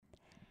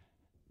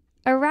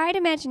A ride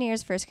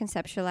Imagineers first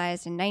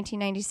conceptualized in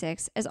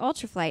 1996 as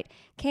Ultraflight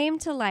came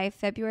to life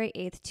February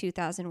 8th,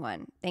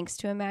 2001, thanks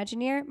to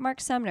Imagineer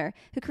Mark Sumner,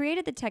 who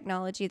created the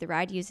technology the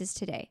ride uses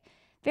today.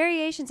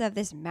 Variations of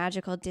this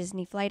magical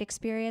Disney flight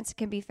experience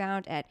can be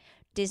found at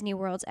Disney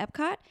World's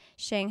Epcot,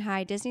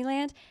 Shanghai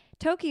Disneyland,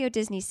 Tokyo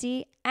Disney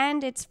Sea,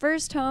 and its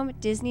first home,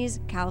 Disney's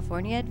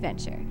California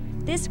Adventure.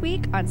 This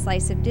week on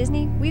Slice of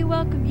Disney, we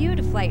welcome you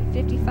to Flight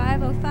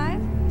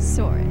 5505,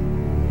 Soarin'.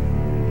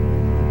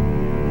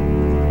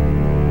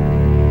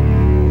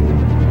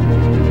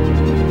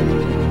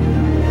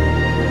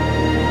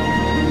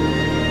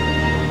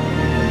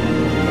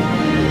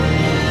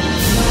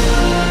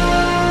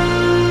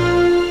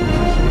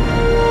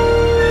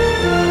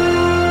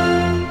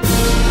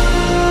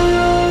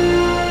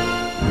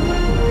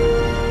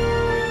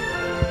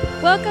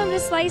 Welcome to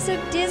Slice of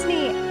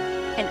Disney,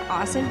 an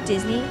awesome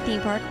Disney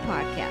theme park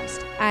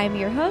podcast. I'm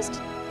your host,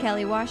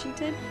 Kelly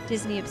Washington,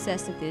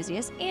 Disney-obsessed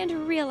enthusiast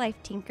and real-life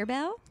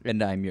Tinkerbell.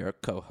 And I'm your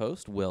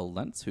co-host, Will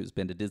Lentz, who's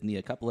been to Disney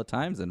a couple of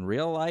times in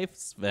real life,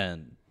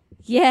 Sven.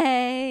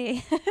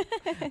 Yay!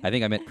 I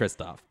think I meant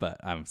Kristoff, but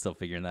I'm still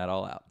figuring that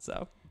all out,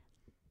 so.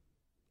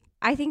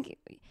 I think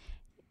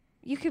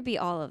you could be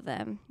all of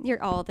them.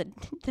 You're all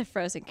the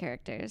Frozen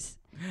characters.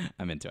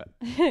 I'm into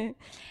it.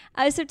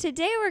 So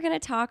today we're going to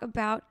talk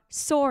about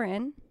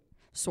Soarin'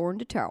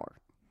 to Tower.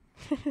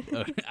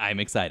 I'm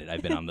excited.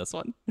 I've been on this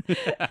one.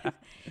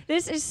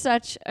 This is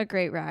such a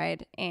great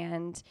ride,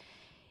 and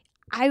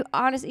I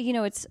honestly,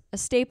 it's a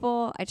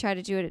staple. I try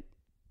to do it,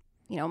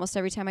 almost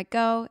every time I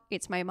go.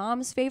 It's my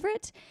mom's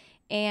favorite,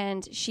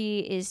 and she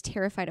is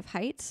terrified of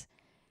heights.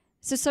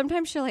 So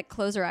sometimes she'll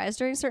close her eyes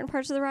during certain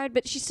parts of the ride,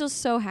 but she's still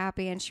so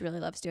happy and she really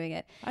loves doing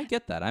it. I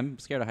get that. I'm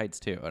scared of heights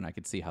too, and I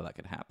could see how that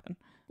could happen.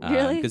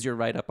 Really? Because you're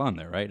right up on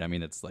there, right? I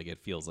mean, it's it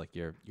feels like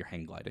you're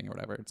hang gliding or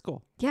whatever. It's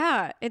cool.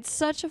 Yeah, it's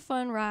such a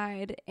fun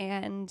ride,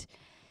 and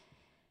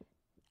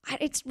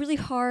it's really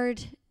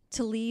hard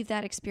to leave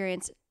that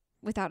experience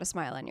without a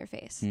smile on your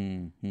face.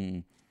 Mm-hmm.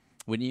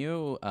 When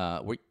you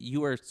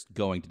were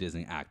going to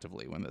Disney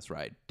actively when this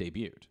ride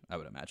debuted, I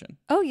would imagine.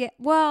 Oh, yeah.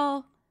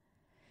 Well,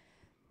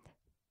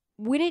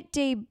 when it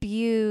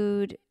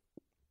debuted,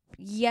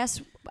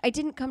 yes, I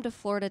didn't come to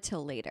Florida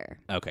till later.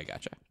 Okay,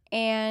 gotcha.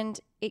 And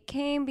it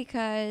came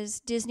because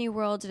Disney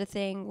World did a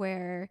thing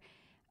where,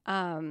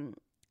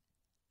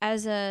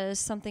 as a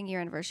something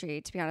year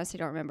anniversary, to be honest, I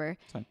don't remember.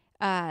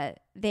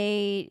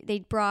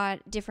 They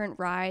brought different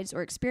rides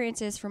or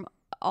experiences from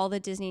all the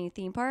Disney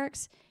theme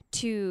parks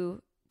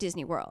to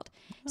Disney World.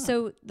 Oh.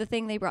 So the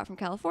thing they brought from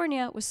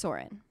California was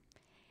Soarin'.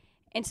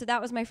 And so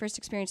that was my first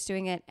experience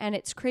doing it. And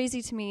it's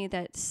crazy to me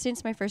that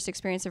since my first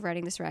experience of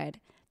riding this ride,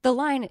 the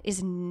line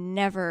is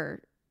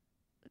never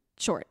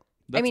short.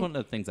 That's one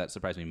of the things that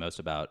surprised me most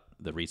about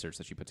the research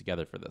that you put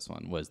together for this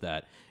one was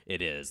that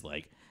it is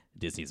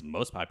Disney's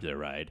most popular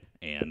ride,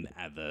 and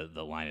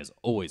the line is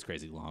always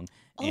crazy long.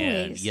 Always.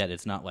 And yet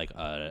it's not like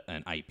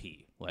an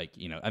IP.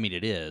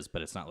 It is,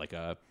 but it's not like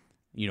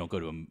you don't go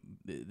to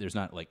there's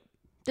not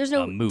there's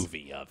no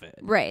movie of it.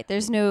 Right.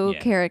 There's no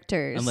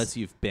characters. Unless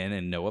you've been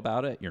and know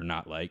about it, you're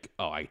not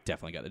I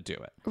definitely got to do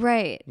it.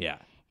 Right. Yeah.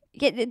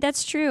 Yeah,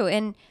 that's true.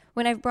 And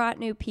when I've brought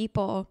new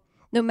people,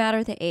 no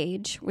matter the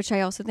age, which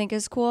I also think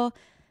is cool,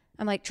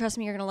 I'm like, trust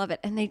me, you're going to love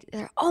it. And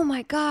they're, oh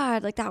my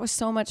God, that was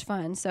so much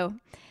fun. So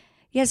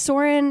yeah,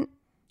 Soarin'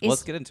 is...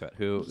 Let's get into it.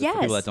 For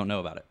people that don't know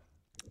about it.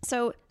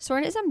 So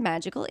Soarin' is a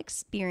magical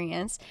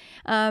experience.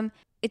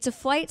 It's a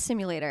flight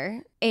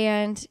simulator,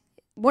 and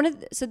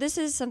so this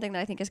is something that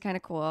I think is kind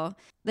of cool.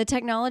 The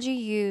technology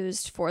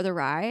used for the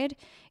ride,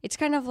 it's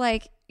kind of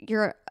like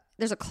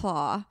there's a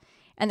claw,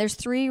 and there's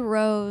 3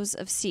 rows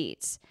of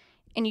seats.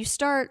 And you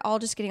start all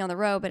just getting on the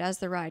row, but as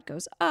the ride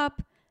goes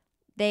up,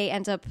 they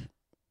end up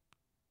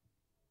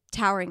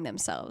towering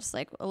themselves,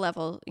 a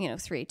level,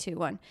 3, 2,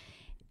 1.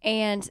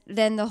 And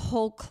then the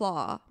whole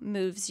claw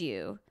moves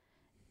you,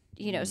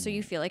 so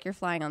you feel like you're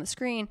flying on the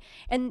screen.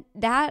 And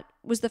that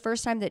was the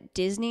first time that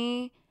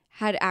Disney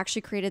had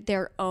actually created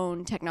their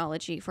own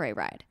technology for a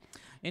ride.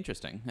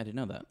 Interesting. I didn't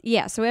know that.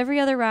 Yeah. So every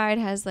other ride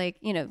has they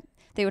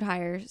would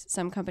hire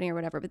some company or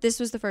whatever, but this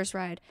was the first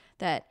ride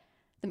that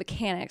the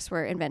mechanics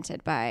were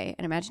invented by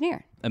an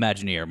Imagineer.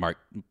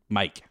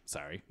 Mike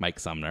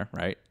Sumner,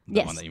 right? The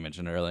Yes. one that you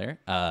mentioned earlier.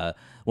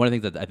 One of the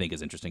things that I think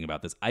is interesting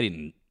about this, I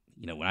didn't,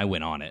 when I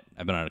went on it,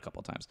 I've been on it a couple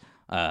of times.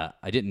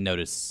 I didn't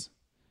notice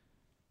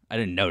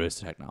the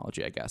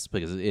technology, I guess,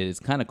 because it is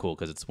kind of cool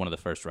because it's one of the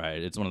first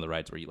rides. It's one of the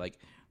rides where you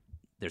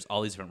there's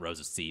all these different rows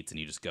of seats and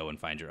you just go and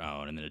find your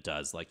own. And then it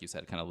does, like you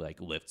said, kind of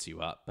lifts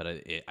you up. But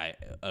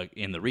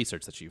in the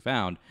research that you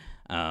found,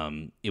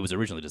 it was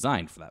originally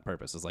designed for that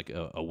purpose. It's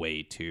a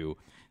way to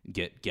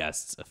get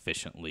guests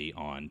efficiently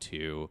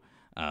onto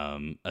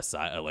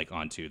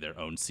onto their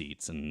own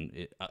seats,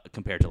 and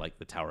compared to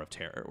the Tower of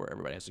Terror, where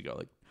everybody has to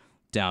go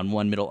down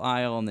one middle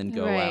aisle and then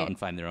go out and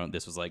find their own.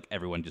 This was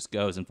everyone just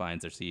goes and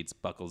finds their seats,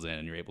 buckles in,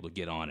 and you're able to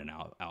get on and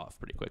out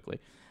pretty quickly.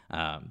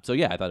 So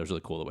yeah, I thought it was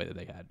really cool the way that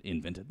they had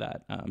invented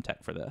that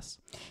tech for this.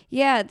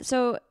 Yeah.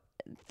 So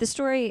the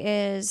story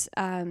is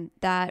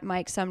that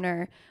Mike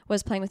Sumner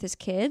was playing with his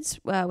kids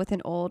with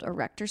an old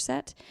Erector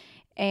set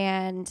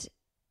and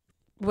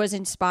was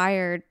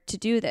inspired to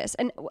do this.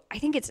 And I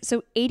think it's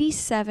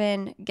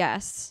 87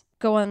 guests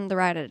go on the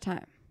ride at a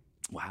time.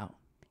 Wow.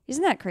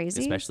 Isn't that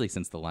crazy? Especially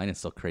since the line is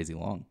still crazy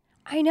long.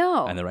 I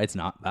know. And the ride's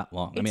not that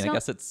long. I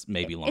guess it's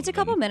maybe longer. It's a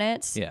couple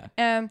minutes. Yeah.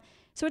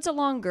 So it's a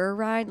longer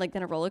ride like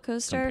than a roller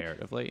coaster.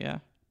 Comparatively, yeah.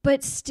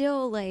 But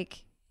still,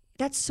 like,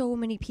 that's so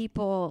many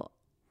people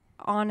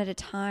on at a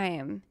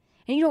time.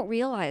 And you don't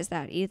realize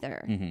that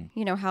either. Mm-hmm.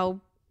 You know, how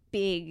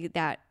big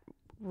that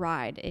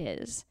ride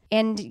is.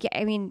 And, yeah,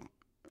 I mean,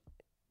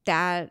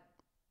 that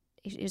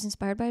it was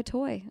inspired by a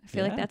toy. I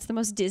feel like that's the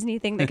most Disney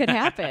thing that could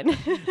happen.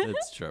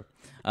 That's true.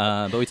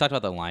 But we talked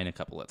about the line a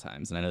couple of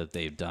times. And I know that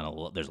they've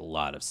done there's a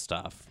lot of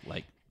stuff.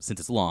 Like, since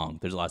it's long,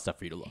 there's a lot of stuff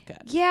for you to look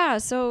at. Yeah,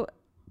 so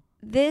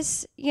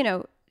this, you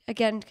know,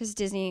 again, because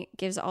Disney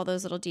gives all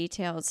those little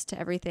details to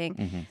everything.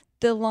 Mm-hmm.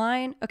 The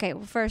line, okay,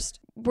 well, first,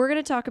 we're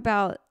going to talk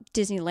about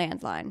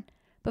Disneyland line.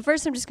 But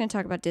first, I'm just going to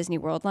talk about Disney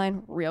World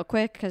line real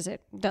quick because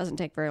it doesn't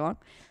take very long.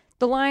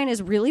 The line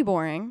is really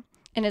boring,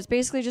 and it's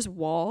basically just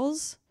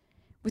walls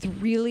with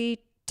really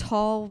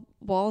tall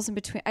walls in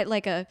between.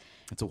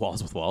 It's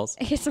walls with walls?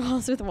 It's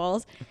walls with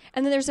walls.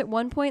 And then there's at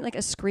one point, like,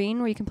 a screen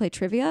where you can play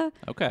trivia.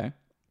 Okay.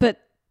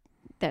 But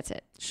that's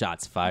it.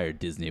 Shots fired,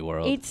 Disney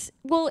World.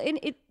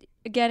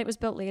 Again, it was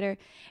built later,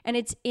 and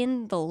it's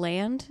in the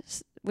land,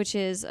 which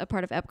is a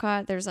part of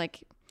Epcot. There's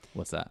like,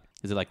 what's that?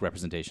 Is it like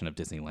representation of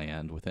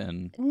Disneyland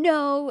within?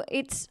 No,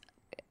 it's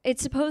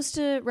supposed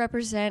to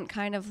represent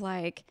kind of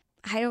like,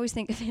 I always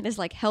think of it as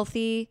like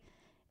healthy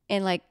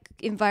and like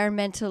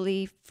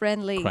environmentally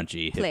friendly,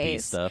 crunchy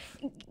place. Hippie stuff.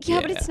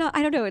 Yeah, but it's not.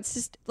 I don't know. It's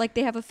just like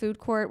they have a food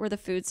court where the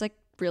food's like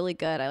really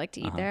good. I like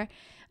to eat there,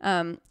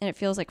 and it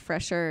feels like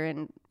fresher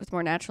and with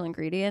more natural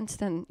ingredients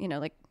than, you know,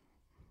 like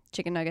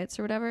chicken nuggets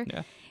or whatever.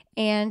 Yeah.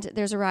 And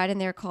there's a ride in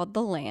there called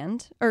The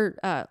Land, or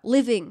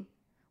Living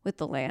with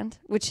the Land,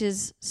 which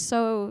is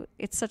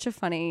it's such a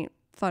fun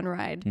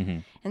ride. Mm-hmm.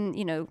 And,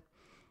 you know,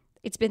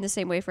 it's been the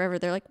same way forever.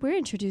 They're like, we're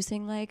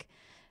introducing like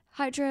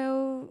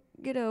hydro,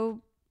 you know,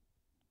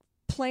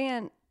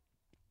 plant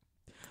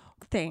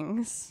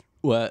things.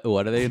 What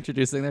are they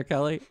introducing there,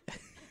 Kelly?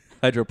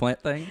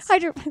 Hydroplant things? I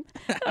don't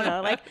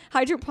know, like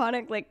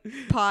hydroponic, like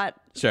pot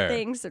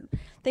things, or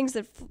things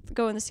that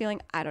go in the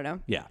ceiling. I don't know.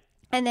 Yeah.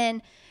 And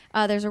then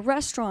there's a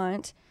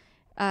restaurant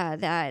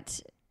that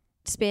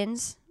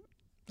spins.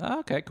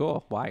 Oh, okay,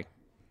 cool. Why?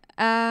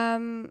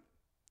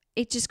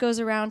 It just goes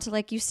around to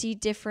like you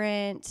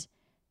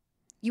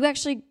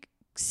actually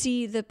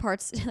see the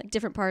parts, like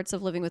different parts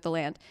of Living with the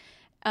Land.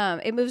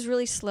 It moves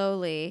really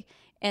slowly,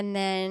 and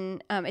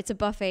then it's a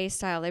buffet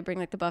style. They bring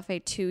like the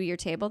buffet to your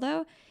table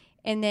though,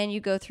 and then you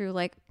go through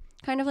like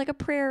kind of like a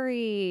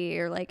prairie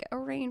or like a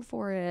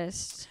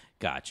rainforest.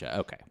 Gotcha.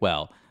 Okay.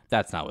 Well,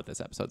 that's not what this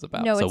episode's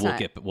about. No, so it's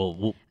not. We'll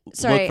look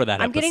Sorry, for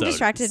that episode. I'm getting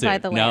distracted soon. by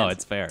the land. No,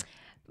 it's fair.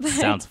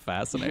 Sounds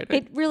fascinating.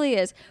 It really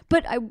is.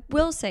 But I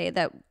will say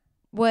that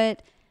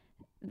what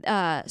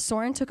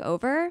Soarin' took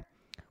over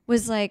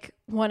was like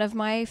one of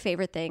my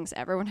favorite things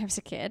ever when I was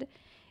a kid.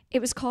 It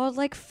was called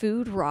like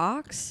Food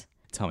Rocks.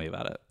 Tell me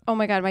about it. Oh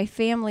my God, my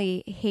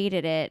family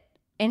hated it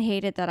and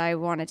hated that I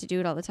wanted to do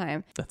it all the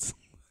time. That's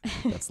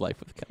life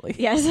with Kelly.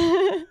 Yes.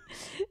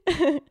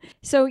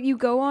 So you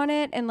go on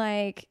it and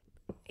like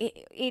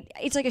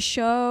it's like a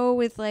show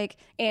with like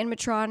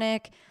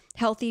animatronic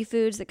healthy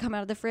foods that come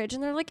out of the fridge,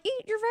 and they're like,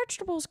 eat your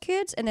vegetables,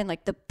 kids. And then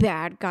like the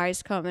bad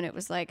guys come, and it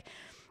was like,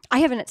 I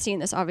haven't seen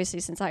this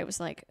obviously since I was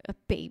like a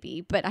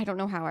baby, but I don't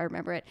know how I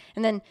remember it.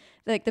 And then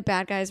like the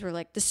bad guys were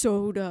like the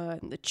soda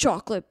and the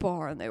chocolate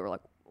bar, and they were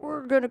like,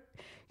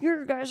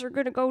 you guys are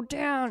gonna go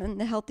down. And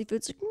the healthy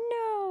food's like,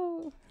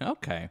 no.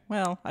 Okay,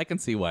 well, I can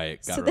see why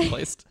it got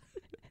replaced.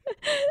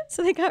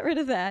 So they got rid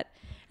of that,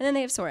 and then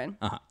they have Soarin'.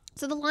 Uh-huh.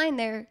 So the line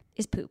there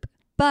is poop,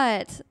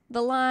 but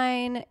the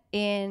line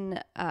in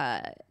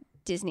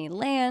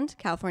Disneyland,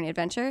 California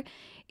Adventure,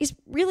 is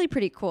really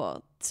pretty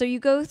cool. So you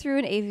go through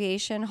an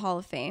aviation hall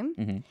of fame,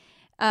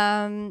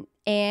 Mm-hmm.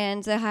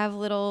 And they have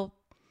little,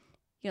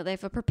 you know, they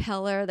have a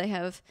propeller, they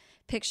have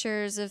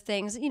pictures of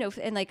things, you know,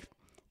 and like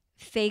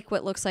fake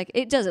what looks like,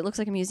 it looks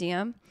like a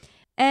museum.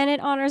 And it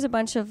honors a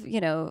bunch of,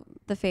 you know,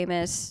 the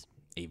famous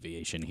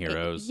aviation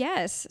heroes.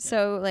 Yes.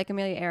 So like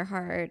Amelia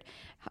Earhart,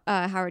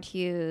 Howard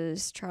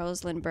Hughes,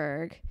 Charles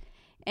Lindbergh.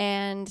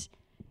 And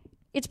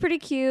it's pretty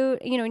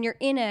cute, you know, and you're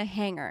in a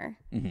hangar.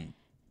 Mm-hmm.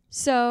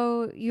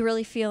 So you're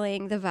really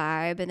feeling the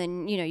vibe. And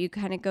then, you know, you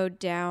kind of go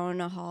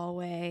down a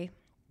hallway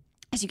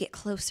as you get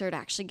closer to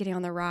actually getting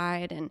on the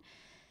ride. And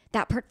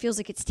that part feels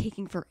like it's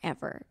taking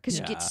forever because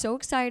you get so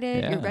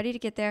excited. Yeah. You're ready to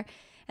get there.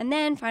 And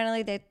then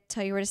finally they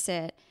tell you where to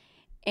sit.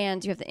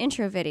 And you have the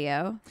intro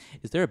video.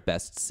 Is there a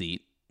best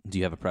seat? Do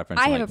you have a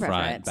preference? I like have a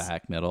preference. Front,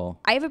 back, middle?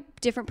 I have a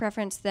different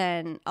preference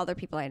than other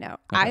people I know.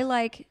 Okay. I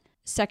like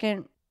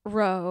second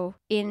row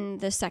in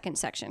the second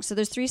section. So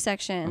there's 3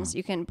 sections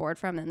you can board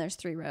from, and there's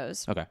 3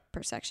 rows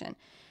per section.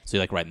 So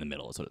you're like right in the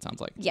middle is what it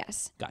sounds like.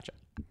 Yes. Gotcha.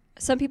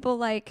 Some people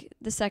like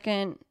the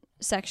second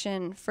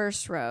section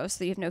first row so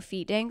that you have no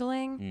feet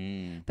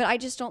dangling. But I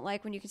just don't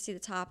like when you can see the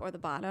top or the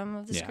bottom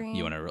of the screen.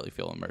 You want to really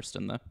feel immersed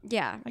in the.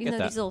 Yeah, I even get though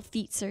that. these little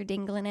feet are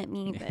dangling at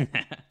me, but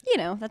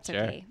that's Sure.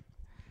 okay.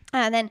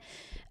 And then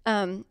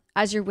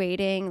as you're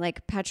waiting,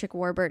 like Patrick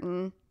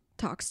Warburton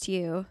talks to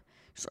you,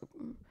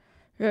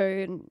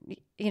 and,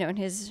 in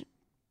his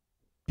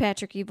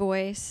Patricky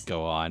voice.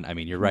 Go on. I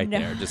mean, you're right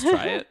there. Just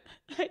try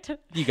it.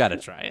 You got to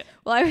try it.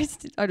 Well,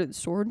 I did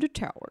Soar into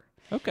Tower.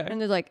 Okay.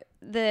 And they're like,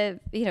 the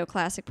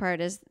classic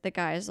part is the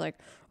guy's like,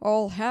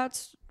 all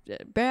hats,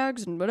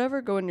 bags, and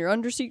whatever go in your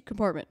underseat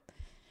compartment.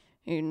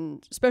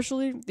 And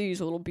especially these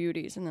little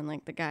beauties. And then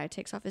like the guy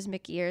takes off his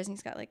Mickey ears and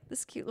he's got like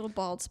this cute little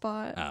bald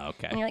spot. Oh,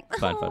 okay. And you're like,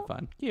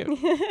 Fun. Cute.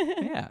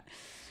 Yeah.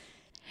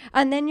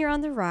 And then you're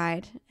on the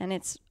ride and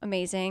it's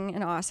amazing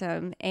and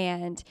awesome.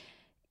 And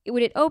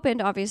when it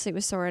opened, obviously it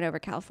was soaring over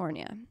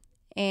California.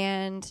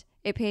 And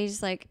it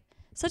pays like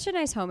such a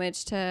nice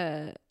homage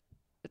to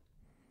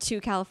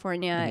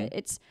California.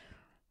 Mm-hmm.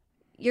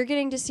 You're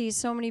getting to see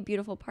so many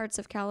beautiful parts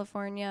of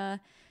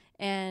California,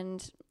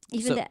 and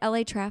even the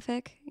LA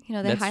traffic,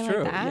 they That's highlight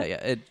true. that. Yeah.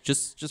 It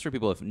just for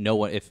people,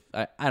 if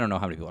I don't know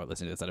how many people are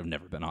listening to this that have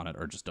never been on it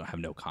or just don't have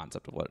no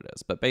concept of what it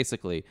is, but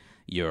basically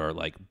you're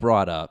like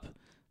brought up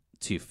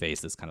to face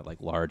this kind of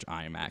like large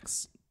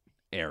IMAX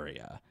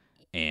area,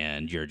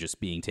 and you're just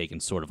being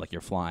taken sort of like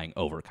you're flying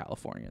over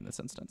California in this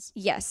instance.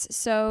 Yes.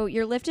 So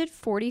you're lifted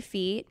 40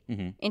 feet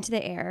Mm-hmm. into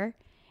the air,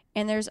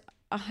 and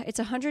it's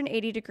a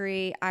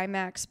 180-degree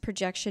IMAX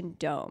projection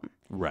dome.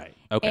 Right.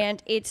 Okay.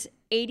 And it's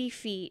 80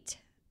 feet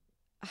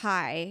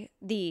high,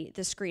 the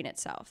screen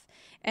itself.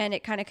 And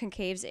it kind of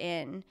concaves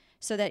in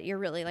so that you're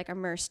really like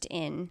immersed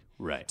in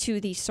right. to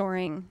the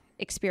soaring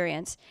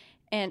experience.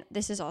 And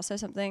this is also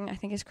something I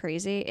think is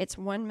crazy. It's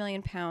 1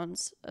 million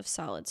pounds of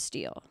solid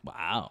steel,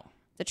 Wow.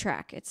 the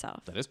track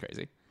itself. That is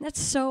crazy. That's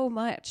so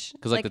much.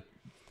 Because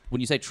when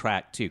you say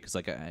track too, because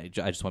like I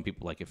just want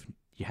people, like, if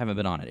you haven't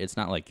been on it, it's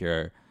not like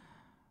a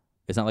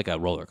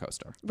roller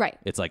coaster. Right.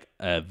 It's like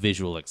a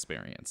visual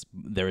experience.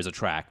 There is a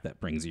track that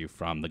brings you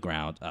from the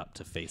ground up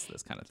to face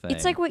this kind of thing.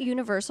 It's like what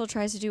Universal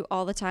tries to do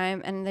all the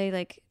time, and they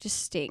like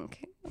just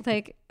stink.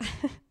 Like,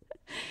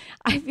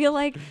 I feel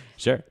like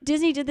sure.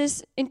 Disney did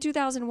this in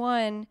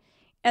 2001,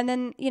 and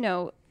then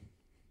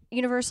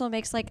Universal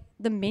makes like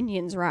the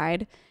Minions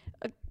ride.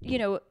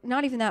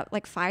 Not even that,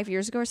 like 5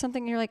 years ago or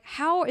something. And you're like,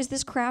 how is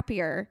this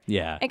crappier?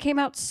 Yeah. It came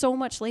out so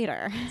much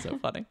later. So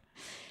funny.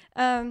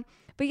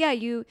 But yeah,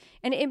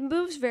 and it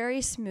moves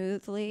very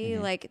smoothly.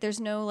 Mm-hmm. Like there's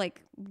no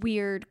like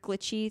weird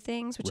glitchy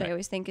things, which I Right.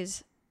 always think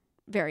is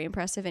very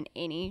impressive in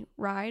any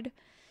ride.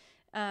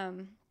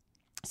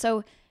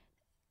 So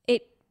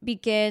it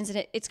begins,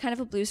 and it's kind of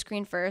a blue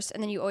screen first,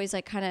 and then you always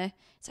like kind of,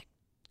 it's like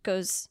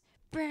goes,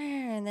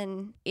 and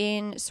then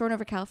in Soarin'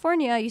 Over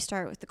California, you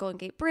start with the Golden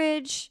Gate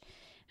Bridge,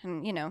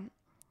 and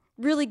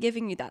really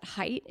giving you that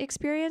height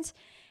experience.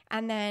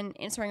 And then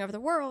in Soaring Over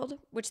the World,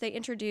 which they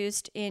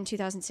introduced in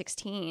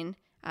 2016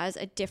 as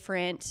a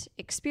different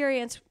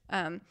experience,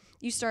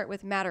 you start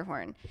with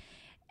Matterhorn.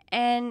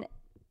 And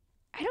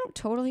I don't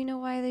totally know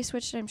why they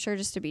switched it. I'm sure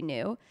just to be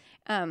new.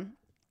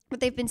 But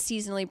they've been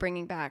seasonally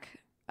bringing back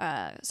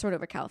Soaring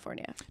Over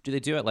California. Do they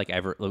do it like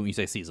when you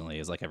say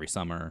seasonally, is like every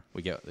summer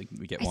we get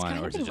It's one,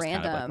 kind or of is it just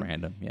random. kind of like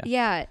random? Yeah.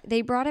 Yeah,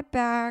 they brought it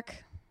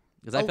back.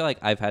 Because I feel like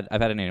I've had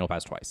an annual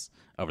pass twice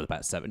over the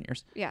past 7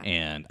 years. Yeah.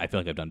 And I feel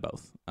like I've done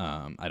both.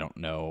 I don't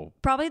know.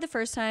 Probably the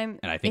first time.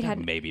 And I think I've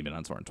maybe been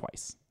on Soarin'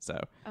 twice. So.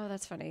 Oh,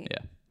 that's funny.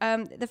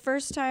 Yeah. The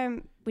first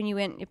time when you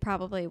went, it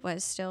probably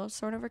was still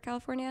Soarin' Over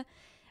California.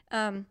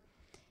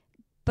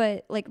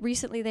 But like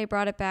recently they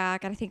brought it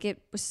back, and I think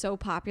it was so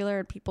popular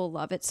and people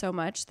love it so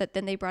much that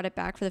then they brought it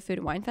back for the Food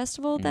and Wine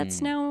Festival.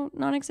 That's now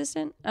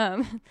non-existent.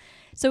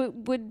 So it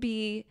would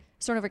be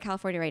Soarin' Over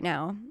California right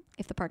now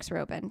if the parks were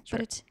open, Sure.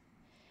 but it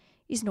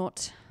is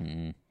not.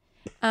 Mm.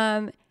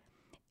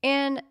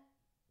 And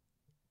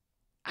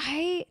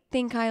I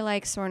think I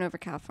like Soarin' Over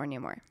California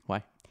more.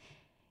 Why?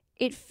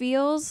 It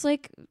feels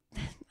like,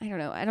 I don't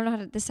know how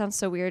to, this sounds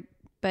so weird,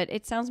 but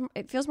it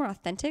feels more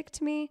authentic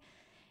to me.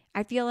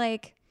 I feel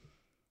like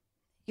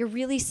you're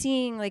really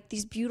seeing like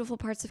these beautiful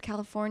parts of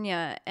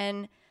California.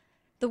 And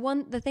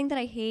the thing that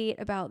I hate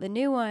about the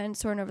new one,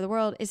 Soarin' Over the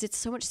World, is it's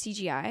so much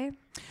CGI.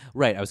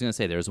 Right. I was going to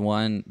say there's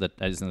one that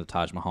is in the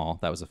Taj Mahal.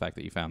 That was the fact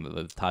that you found that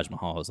the Taj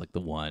Mahal is like the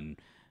one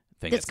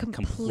thing That's that's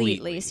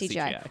completely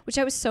CGI. Which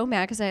I was so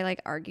mad because I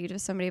like argued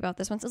with somebody about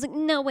this once. I was like,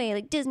 no way,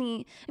 like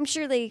Disney, I'm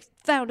sure they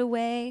found a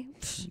way.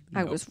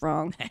 I was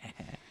wrong.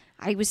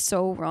 I was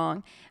so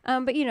wrong.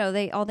 But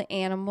they all the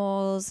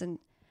animals, and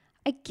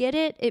I get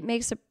it. It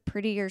makes a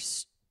prettier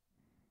story.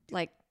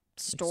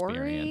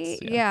 Experience,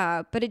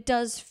 Yeah, but it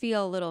does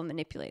feel a little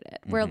manipulated.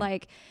 Where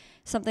like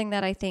something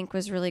that I think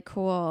was really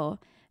cool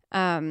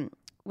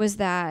was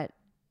that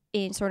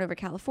in Soarin' Over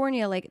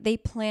California, like they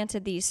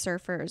planted these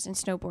surfers and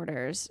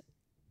snowboarders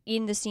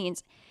in the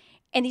scenes,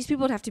 and these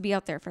people would have to be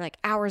out there for like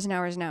hours and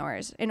hours and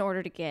hours in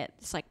order to get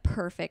this like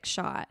perfect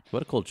shot.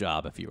 What a cool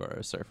job if you were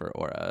a surfer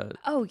or a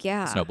Oh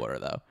yeah, snowboarder,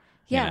 though.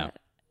 yeah. You know?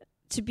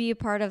 to be a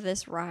part of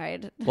this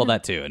ride. Well,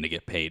 that too, and to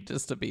get paid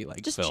just to be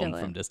like Just filmed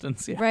chilling. from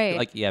distance. Yeah. Right.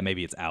 Like, yeah,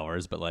 maybe it's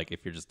hours, but like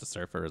if you're just a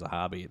surfer as a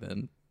hobby,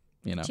 then,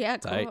 Yeah,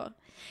 tight. cool.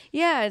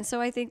 Yeah, and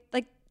so I think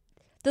like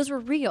those were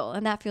real,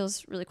 and that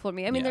feels really cool to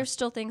me. I mean, Yeah. there's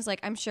still things like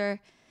I'm sure.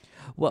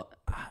 Well,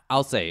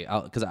 I'll say,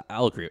 because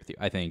I'll agree with you.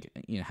 I think,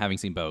 having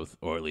seen both,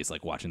 or at least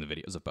like watching the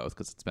videos of both,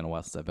 because it's been a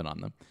while since I've been on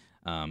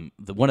them.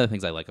 One of the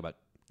things I like about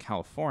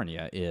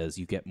California is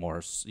you get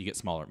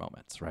smaller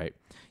moments, right?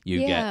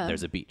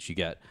 There's a beach, you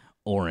get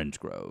orange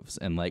groves,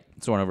 and like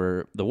soaring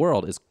over the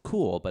world is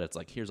cool, but it's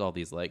like, here's all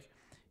these like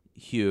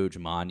huge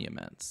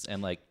monuments,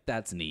 and like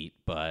that's neat,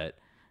 but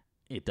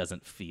it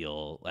doesn't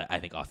feel, I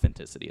think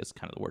authenticity is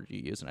kind of the word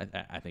you use, and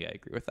I think I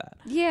agree with that.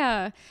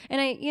 Yeah,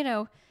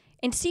 and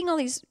and seeing all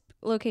these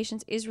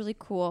locations is really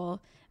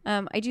cool.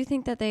 I do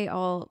think that they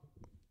all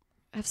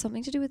have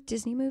something to do with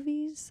Disney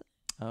movies.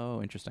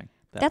 Oh, interesting.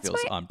 That That's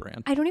feels my- on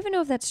brand. I don't even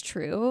know if that's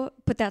true,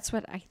 but that's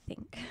what I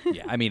think.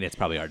 Yeah, I mean, it's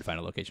probably hard to find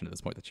a location at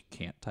this point that you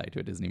can't tie to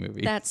a Disney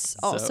movie. That's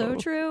also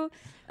true.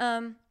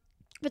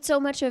 But so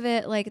much of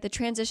it, like the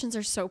transitions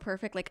are so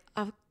perfect, like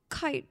a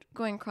kite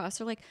going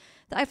across, or like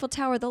the Eiffel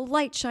Tower, the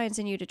light shines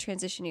in you to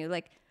transition you.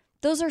 Like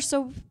those are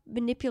so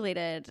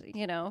manipulated,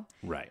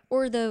 Right.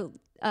 Or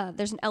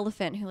there's an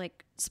elephant who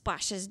like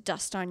splashes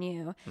dust on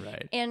you.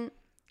 Right. And,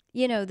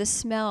 the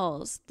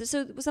smells.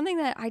 So something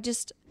that I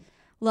just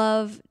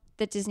love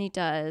that Disney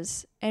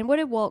does. And what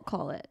did Walt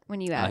call it when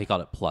you asked? He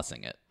called it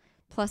plussing it.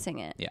 Plussing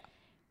it. Yeah.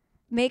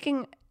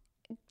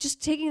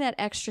 Just taking that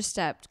extra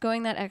step,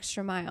 going that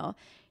extra mile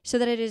so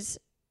that it is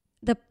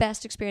the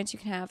best experience you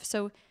can have.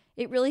 So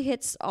it really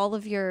hits all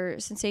of your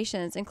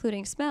sensations,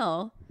 including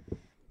smell.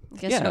 I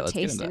guess you don't let's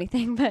get taste into that.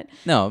 anything, but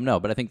No,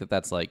 but I think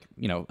that's like,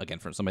 again,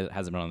 for somebody that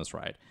hasn't been on this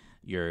ride,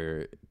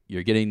 you're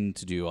getting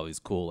to do all these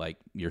cool, like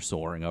you're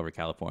soaring over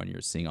California,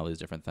 you're seeing all these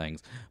different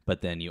things,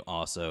 but then you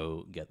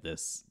also get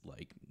this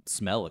like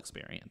smell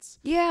experience.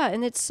 yeah,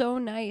 and it's so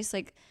nice.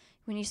 Like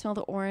when you smell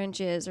the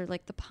oranges or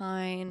like the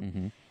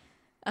pine.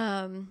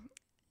 Mm-hmm.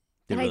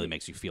 It really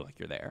makes you feel like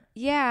you're there.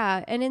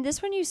 Yeah, and in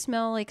this one you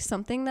smell like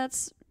something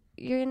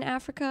you're in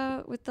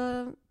Africa with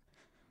the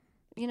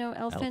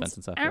elephants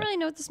and stuff, I don't yeah. really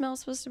know what the smell is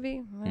supposed to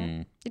be.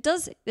 Mm. It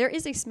does. There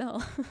is a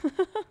smell.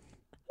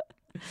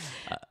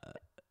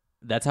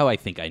 That's how I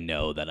think I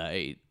know that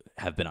I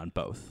have been on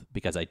both,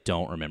 because I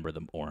don't remember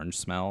the orange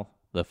smell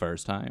the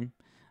first time.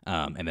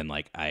 And then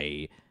like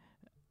I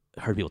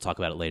heard people talk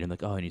about it later and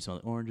like, oh, and you smell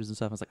the oranges and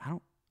stuff. I was like, I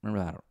don't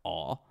remember that at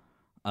all.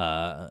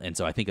 And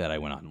so I think that I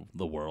went on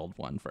the world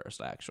one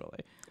first, actually.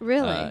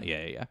 Really?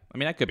 Yeah. I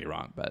mean, I could be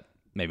wrong, but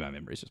maybe my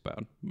memory's just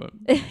bad. But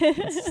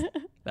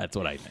that's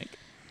what I think.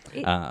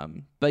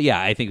 But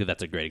yeah, I think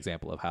that's a great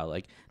example of how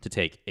like to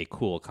take a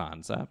cool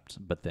concept,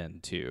 but then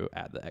to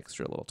add the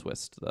extra little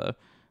twist.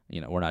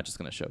 We're not just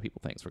going to show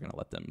people things; we're going to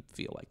let them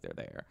feel like they're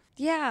there.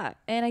 Yeah,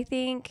 and I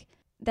think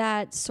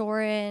that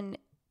Soarin'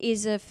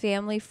 is a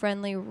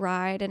family-friendly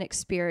ride and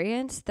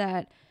experience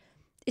that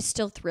is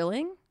still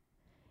thrilling.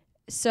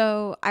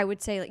 So I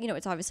would say,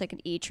 it's obviously like an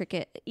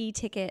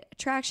e-ticket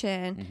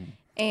attraction. Mm-hmm.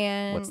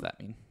 And What's that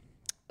mean?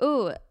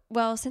 Oh,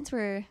 well, since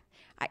I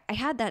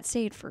had that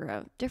saved for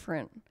a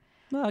different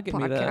Well, give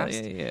me that.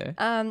 podcast.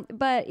 Yeah.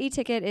 But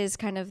e-ticket is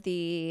kind of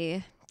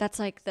that's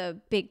like the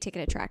big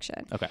ticket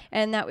attraction. Okay.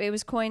 And that it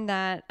was coined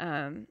that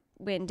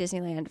when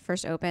Disneyland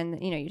first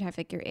opened, you'd have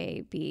like your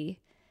A, B,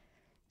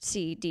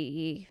 C, D,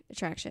 E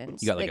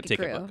attractions. You got like a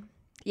ticket grew. book.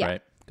 Yeah.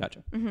 Right.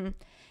 Gotcha. Mm-hmm.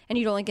 And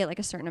you'd only get like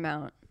a certain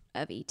amount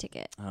of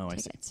e-ticket Oh, I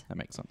see. tickets. That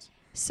makes sense.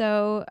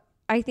 So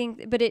I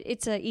think, but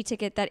it's a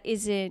e-ticket that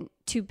isn't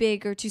too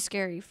big or too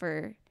scary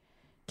for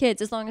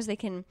kids, as long as they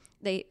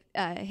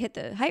hit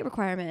the height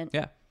requirement.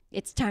 Yeah.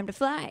 It's time to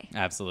fly.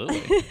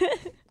 Absolutely.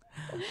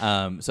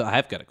 So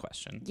I've got a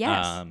question.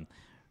 Yes.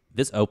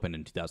 This opened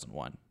in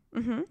 2001,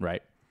 Mm-hmm.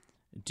 right?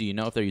 Do you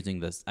know if they're using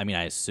this? I mean,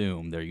 I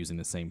assume they're using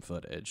the same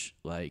footage.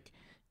 Like,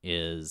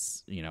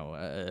 is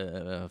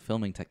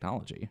filming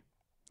technology?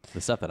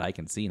 The stuff that I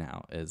can see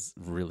now is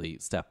really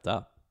stepped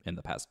up in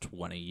the past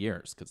 20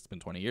 years, because it's been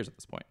 20 years at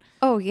this point.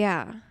 Oh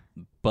yeah.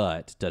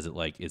 But does it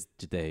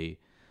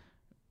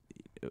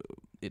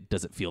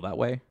does it feel that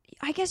way?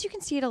 I guess you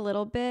can see it a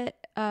little bit.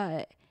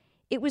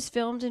 It was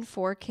filmed in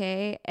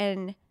 4K,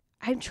 and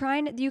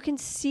you can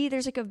see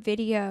there's like a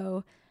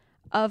video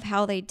of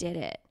how they did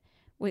it.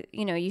 With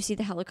you see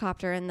the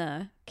helicopter and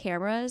the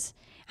cameras,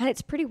 and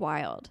it's pretty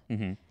wild.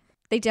 Mm-hmm.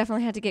 They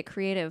definitely had to get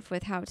creative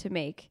with how to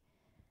make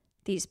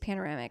these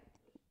panoramic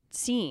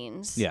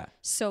scenes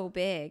so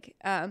big.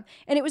 And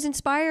it was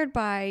inspired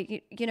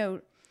by,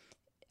 you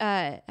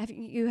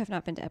have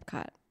not been to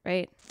Epcot,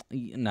 right?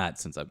 Not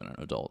since I've been an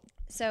adult.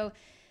 So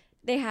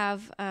they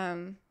have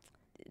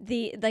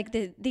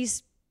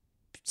these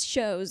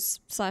shows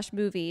 /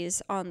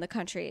 movies on the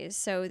countries.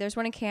 So there's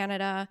one in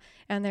Canada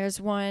and there's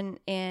one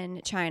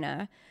in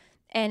China,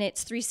 and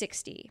it's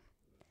 360.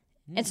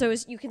 And so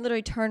you can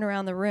literally turn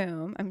around the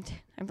room. I'm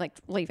like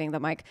leaving the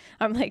mic.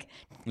 I'm like,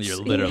 You're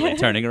literally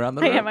turning around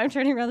the room. I am. I'm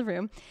turning around the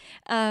room.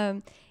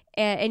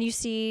 And you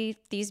see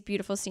these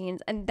beautiful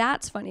scenes. And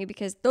that's funny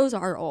because those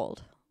are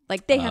old.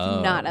 Like they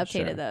have not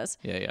updated sure. those.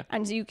 Yeah.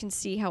 And so you can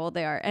see how old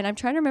they are. And I'm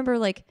trying to remember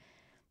like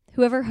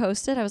whoever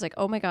hosted, I was like,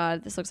 oh my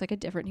God, this looks like a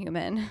different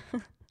human.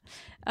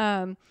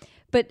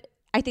 But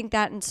I think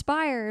that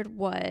inspired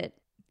what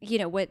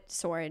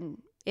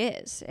Soren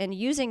is, and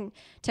using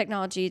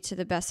technology to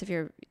the best of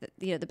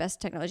the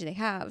best technology they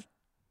have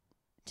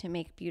to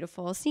make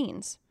beautiful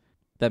scenes.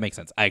 That makes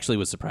sense. I actually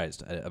was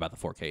surprised about the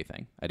 4K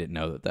thing. I didn't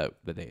know that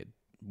they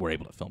were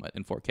able to film it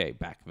in 4K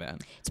back then.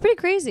 It's pretty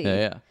crazy.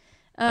 Yeah.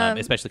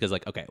 Especially because,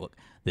 like, okay, look,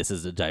 this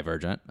is a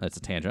divergent. It's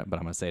a tangent, but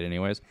I'm going to say it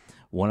anyways.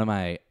 One of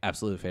my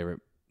absolute favorite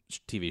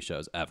TV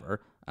shows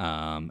ever,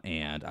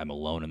 and I'm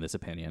alone in this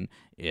opinion,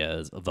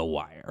 is The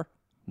Wire,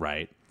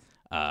 right?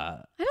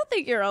 I don't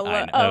think you're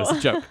alone. That was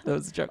a joke. That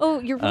was a joke. Oh,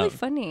 you're really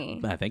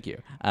funny. Thank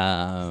you.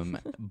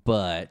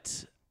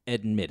 But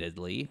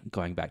admittedly,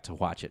 going back to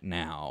watch it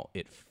now,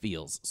 it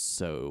feels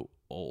so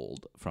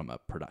old from a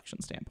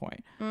production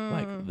standpoint.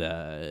 Like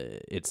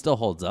it still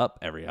holds up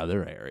every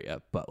other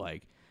area, but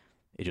like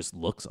it just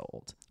looks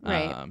old.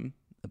 Right.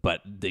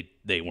 But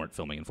they weren't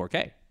filming in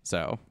 4K,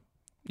 so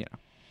you know.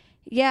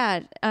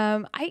 Yeah.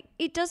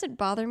 It doesn't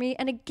bother me,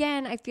 and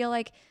again, I feel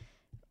like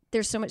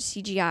there's so much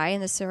CGI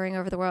in the Soaring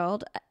Over the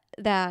World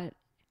that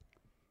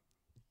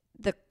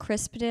the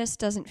crispness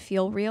doesn't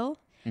feel real.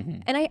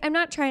 Mm-hmm. And I'm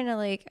not trying to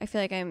I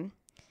feel like I'm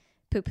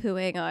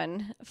poo-pooing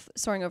on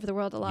Soaring Over the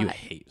World a lot. You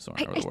hate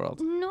Soaring Over the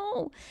World.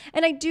 No.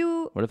 And I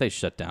do. What if they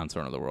shut down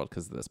Soaring Over the World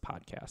because of this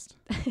podcast?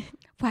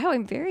 Wow,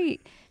 I'm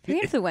very,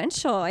 very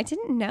influential. I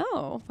didn't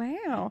know.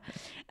 Wow.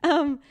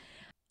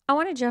 I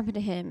want to jump into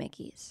Hidden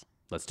Mickeys.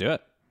 Let's do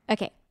it.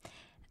 Okay.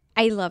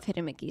 I love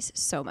Hidden Mickeys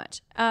so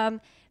much.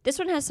 This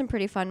one has some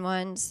pretty fun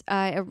ones.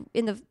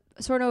 In the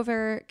Soaring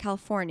Over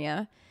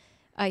California,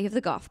 you have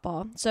the golf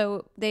ball.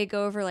 So they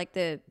go over like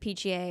the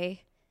PGA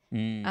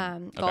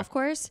golf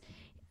course,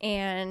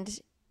 and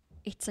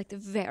it's like the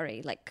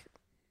very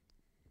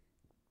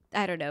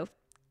I don't know.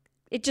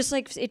 It just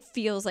it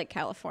feels like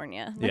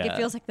California. It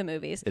feels like the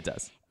movies. It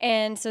does.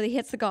 And so he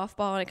hits the golf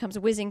ball and it comes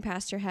whizzing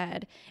past your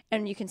head,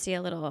 and you can see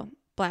a little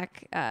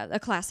black, a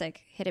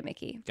classic Hidden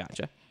Mickey.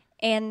 Gotcha.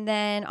 And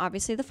then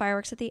obviously the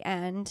fireworks at the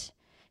end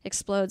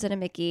explodes in a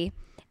Mickey.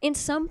 And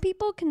some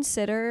people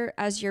consider,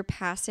 as you're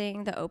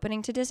passing the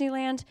opening to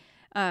Disneyland,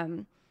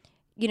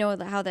 you know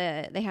how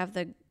they have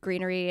the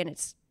greenery and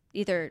it's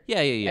either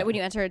when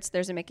you enter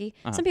there's a Mickey.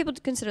 Some people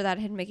consider that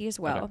a Hidden Mickey as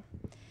well.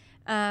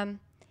 Okay.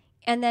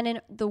 And then in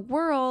the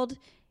world,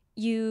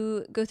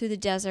 you go through the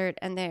desert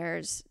and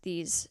there's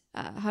these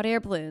hot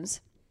air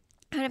balloons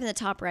kind of in the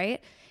top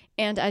right.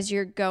 And as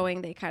you're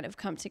going, they kind of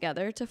come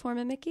together to form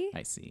a Mickey.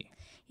 I see.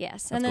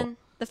 Yes. That's and then cool.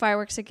 The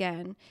fireworks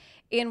again.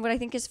 And what I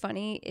think is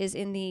funny is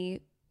in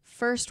the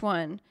first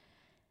one,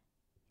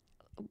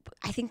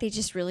 I think they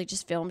just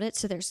filmed it.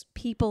 So there's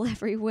people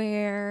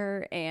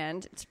everywhere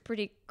and it's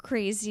pretty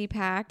crazy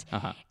packed.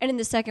 Uh-huh. And in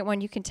the second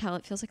one, you can tell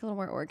it feels like a little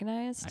more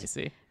organized. I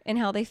see. In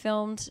how they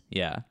filmed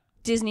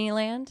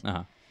Disneyland.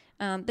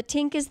 Uh-huh. But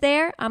Tink is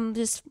there.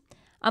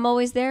 I'm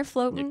always there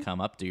floating. You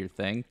come up, do your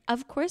thing.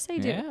 Of course I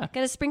do. Yeah.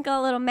 Got to sprinkle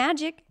a little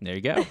magic. There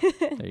you go.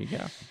 There you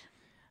go.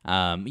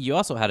 You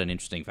also had an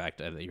interesting fact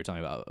that you were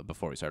telling me about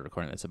before we started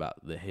recording this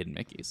about the Hidden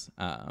Mickeys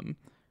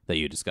that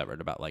you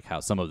discovered about like how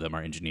some of them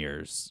are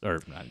engineers or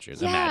not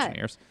engineers,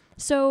 Imagineers.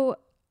 So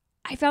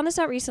I found this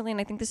out recently and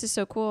I think this is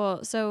so cool.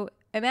 So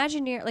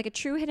Imagineer, like a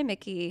true Hidden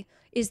Mickey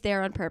is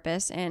there on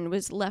purpose and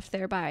was left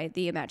there by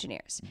the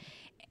Imagineers.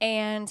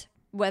 And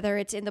whether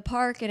it's in the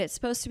park and it's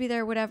supposed to be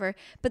there, whatever.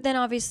 But then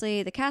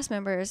obviously the cast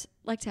members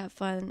like to have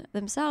fun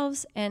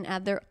themselves and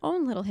add their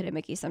own little Hidden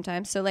Mickey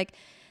sometimes. So like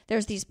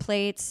there's these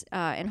plates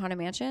in Haunted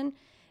Mansion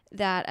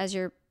that as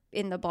you're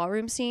in the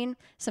ballroom scene,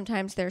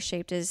 sometimes they're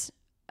shaped as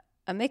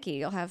a Mickey.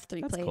 You'll have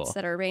three That's plates cool.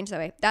 that are arranged that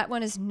way. That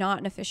one is not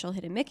an official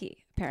Hidden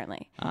Mickey,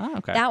 apparently. Ah,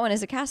 okay. That one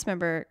is a cast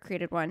member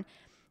created one.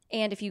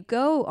 And if you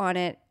go on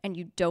it and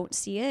you don't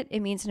see it, it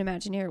means an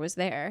Imagineer was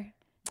there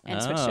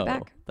and switched it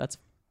back.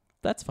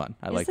 That's fun.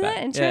 I Isn't like that.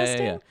 that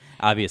interesting? Yeah.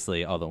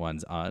 Obviously, all the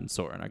ones on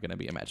Soarin' are going to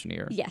be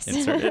Imagineer Yes.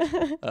 inserted.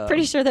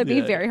 Pretty sure that'd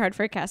be very hard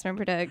for a cast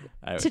member I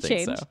would to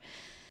think change. so.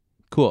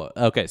 Cool.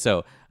 Okay,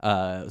 so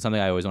something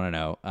I always want to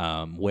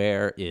know,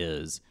 where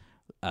is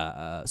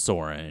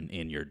Soarin'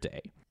 in your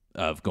day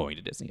of going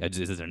to Disney?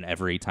 Is it an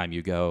every time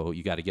you go,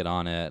 you got to get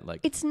on it? Like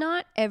It's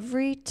not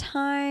every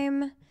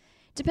time.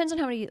 Depends on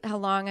how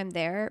long I'm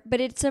there, but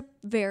it's a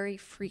very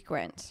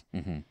frequent.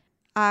 Mm-hmm.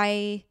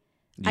 I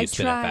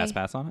spin try. a fast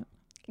pass on it?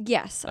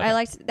 Yes, Okay. I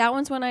liked that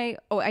one's when I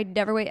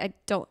never wait. I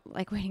don't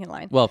like waiting in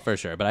line. Well, for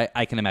sure, but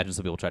I can imagine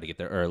some people try to get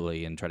there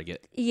early and try to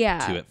get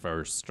to it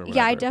first or whatever.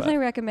 Yeah, I definitely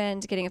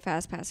recommend getting a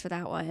fast pass for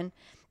that one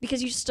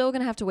because you're still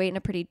gonna have to wait in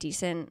a pretty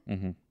decent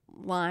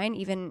line,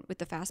 even with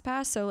the fast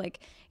pass. So like,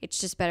 it's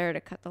just better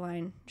to cut the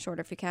line shorter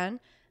if you can.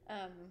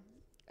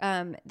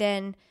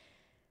 Then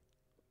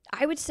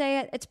I would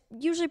say it's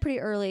usually pretty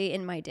early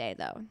in my day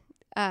though.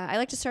 I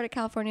like to start at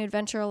California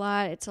Adventure a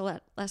lot. It's a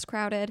lot less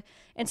crowded.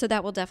 And so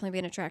that will definitely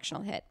be an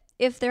attractional hit.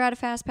 If they're out of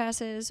fast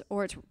passes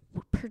or it's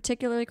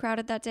particularly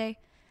crowded that day,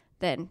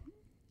 then,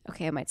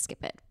 okay, I might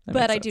skip it.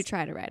 But I do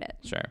try to ride it.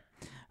 Sure.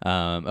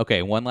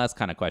 Okay, one last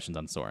kind of questions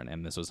on Soren,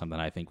 and this was something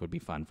I think would be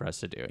fun for us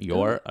to do.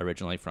 You're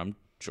originally from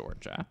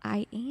Georgia.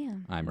 I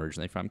am. I'm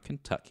originally from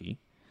Kentucky.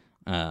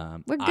 We're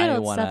good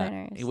old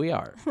Southerners. We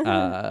are.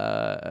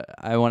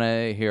 I want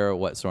to hear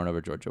what Soren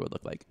over Georgia would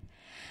look like.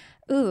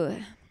 Ooh.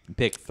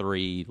 Pick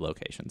 3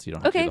 locations. You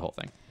don't have to do the whole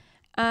thing.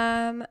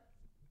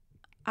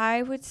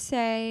 I would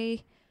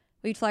say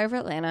we'd fly over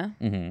Atlanta.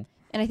 Mm-hmm.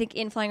 And I think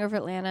in flying over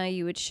Atlanta,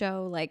 you would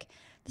show like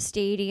the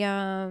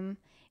stadium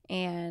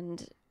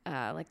and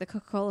like the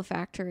Coca-Cola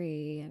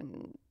factory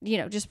and,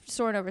 just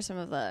soaring over some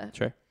of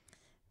the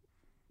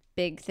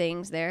big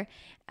things there.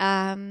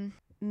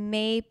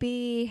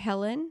 Maybe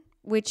Helen,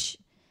 which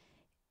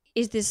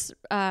is this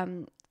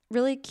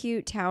really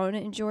cute town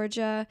in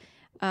Georgia.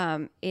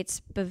 It's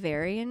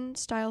Bavarian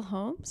style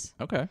homes.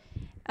 Okay.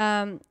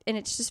 And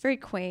it's just very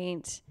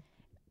quaint,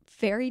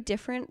 very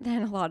different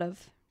than a lot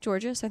of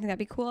Georgia. So I think that'd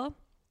be cool.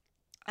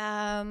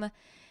 In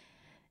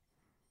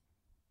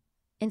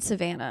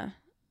Savannah.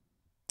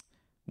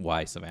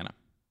 Why Savannah?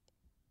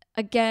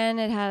 Again,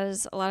 it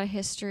has a lot of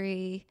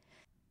history.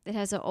 It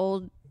has an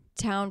old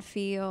town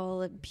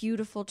feel,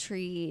 beautiful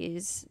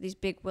trees, these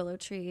big willow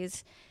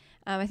trees.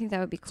 I think that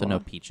would be cool. So no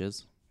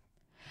peaches?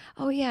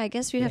 Oh, yeah, I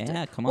guess we'd have to.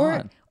 Yeah, come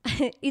on.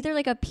 Either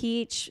like a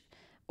peach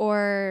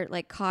or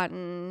like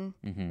cotton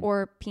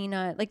or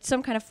peanut, like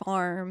some kind of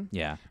farm.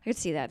 Yeah. I could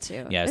see that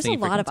too. Yeah, there's a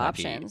lot of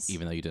Kentucky, options.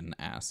 Even though you didn't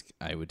ask,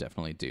 I would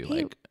definitely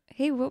do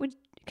Hey, what would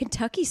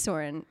Kentucky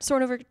Soren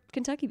over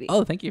Kentucky be?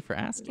 Oh, thank you for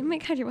asking. Oh my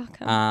God, you're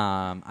welcome.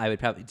 I would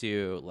probably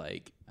do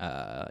like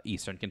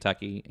Eastern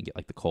Kentucky and get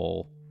like the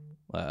coal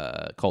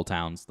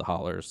towns, the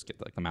hollers,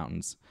 get like the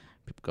mountains.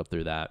 People go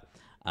through that.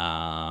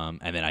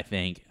 And then I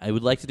think I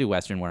would like to do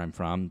Western where I'm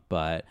from,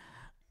 but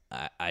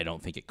I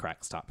don't think it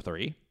cracks top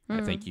 3. I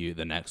think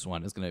the next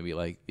one is going to be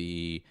like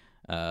the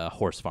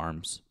horse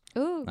farms.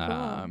 Ooh,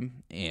 cool.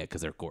 Yeah,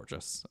 because they're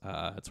gorgeous.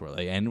 It's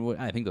really, and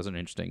I think those are an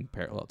interesting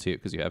parallel too,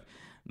 because you have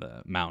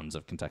the mountains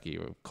of Kentucky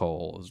where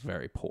coal is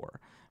very poor,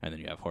 and then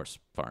you have horse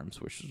farms,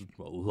 which is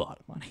a lot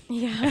of money.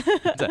 Yeah.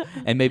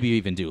 And maybe you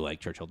even do like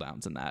Churchill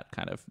Downs in that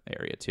kind of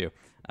area too.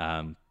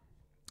 And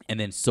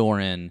then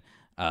Soren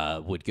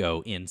would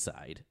go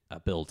inside a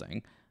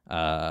building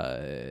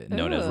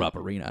known as Rupp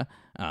Arena,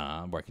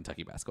 where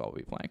Kentucky basketball will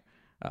be playing.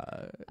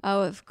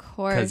 Oh, of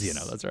course.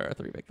 Because, those are our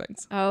 3 big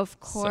things. Of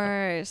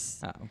course.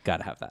 So,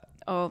 gotta have that.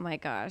 Oh, my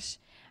gosh.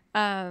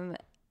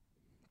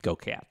 Go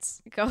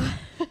Cats. Go.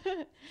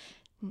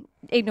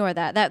 Ignore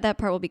that. That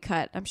part will be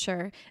cut, I'm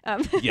sure.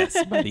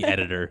 Yes, by the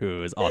editor,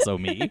 who is also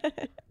me.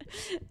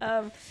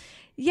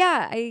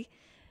 Yeah,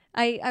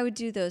 I would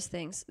do those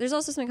things. There's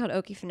also something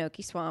called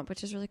Okefenokee Swamp,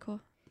 which is really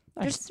cool.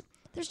 Nice.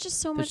 There's just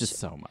so much. There's just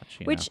so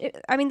much.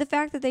 The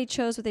fact that they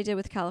chose what they did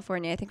with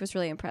California, I think was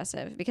really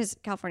impressive because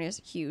California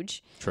is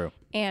huge. True.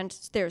 And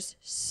there's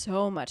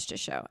so much to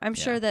show. I'm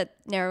sure that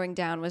narrowing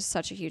down was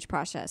such a huge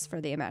process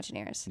for the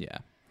Imagineers.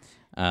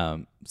 Yeah.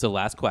 So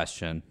last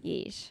question.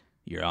 Yeesh.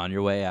 You're on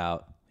your way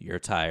out. You're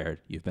tired.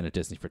 You've been at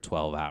Disney for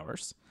 12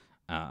 hours,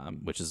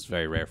 which is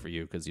very rare for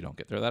you because you don't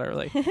get there that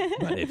early.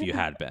 But if you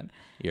had been,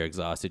 you're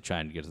exhausted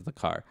trying to get to the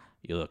car.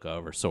 You look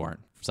over Soren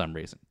for some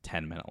reason.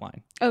 10-minute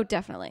line. Oh,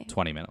 definitely.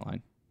 20-minute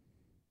line.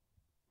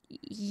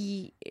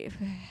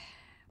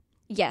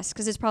 Yes,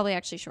 because it's probably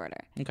actually shorter.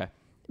 Okay.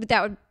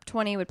 But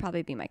 20 would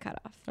probably be my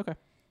cutoff. Okay.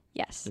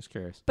 Yes. Just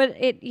curious. But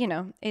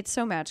it's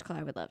so magical.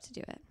 I would love to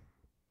do it.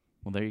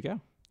 Well, there you go.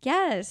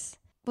 Yes.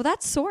 Well,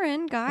 that's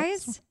Soren,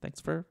 guys.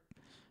 Thanks for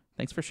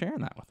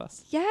sharing that with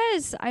us.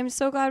 Yes. I'm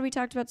so glad we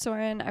talked about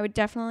Soren. I would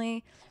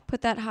definitely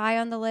put that high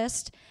on the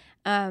list.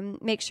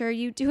 Make sure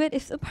you do it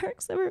if the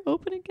park's ever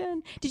open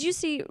again. Did you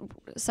see,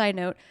 side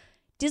note,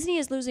 Disney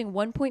is losing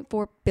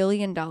 $1.4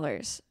 billion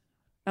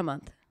a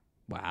month.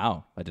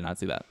 Wow. I did not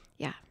see that.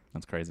 Yeah.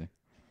 That's crazy.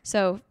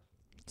 So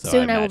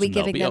soon I will be imagine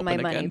they'll giving be them my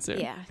open money. again soon.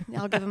 Yeah.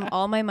 I'll give them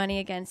all my money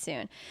again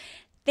soon.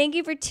 Thank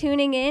you for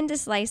tuning in to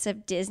Slice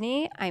of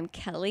Disney. I'm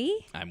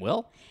Kelly. I'm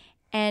Will.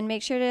 And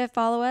make sure to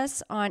follow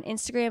us on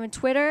Instagram and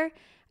Twitter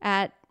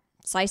at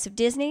Slice of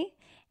Disney.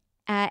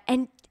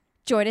 And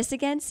join us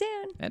again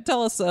soon. And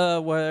tell us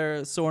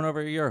where Soarin'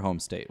 over your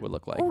home state would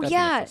look like. Oh, That'd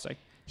yeah. be interesting.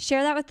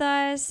 Share that with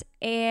us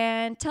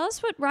and tell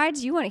us what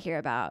rides you want to hear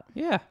about.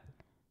 Yeah.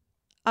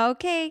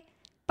 Okay.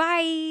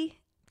 Bye.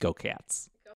 Go Cats.